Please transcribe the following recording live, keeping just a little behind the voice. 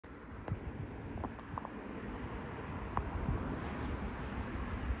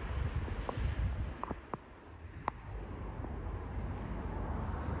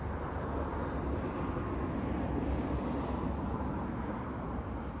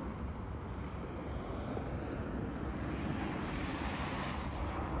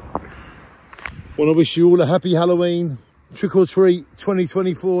Want to wish you all a happy Halloween. Trick or Treat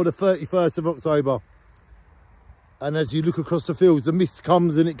 2024, the 31st of October. And as you look across the fields, the mist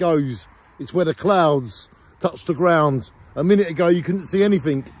comes and it goes. It's where the clouds touch the ground. A minute ago, you couldn't see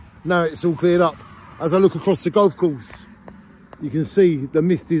anything. Now it's all cleared up. As I look across the golf course, you can see the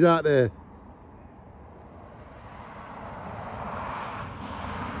mist is out there.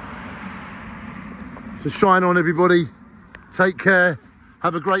 So shine on, everybody. Take care.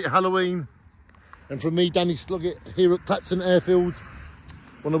 Have a great Halloween. And from me, Danny Sloggett, here at Clapton Airfield,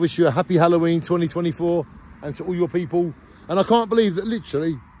 I want to wish you a happy Halloween 2024 and to all your people. And I can't believe that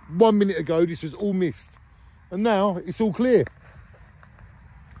literally 1 minute ago, this was all mist. And now it's all clear.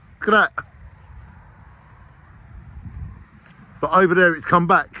 Look at that. But over there, it's come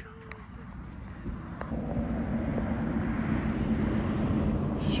back.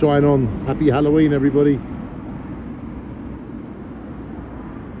 Shine on. Happy Halloween, everybody.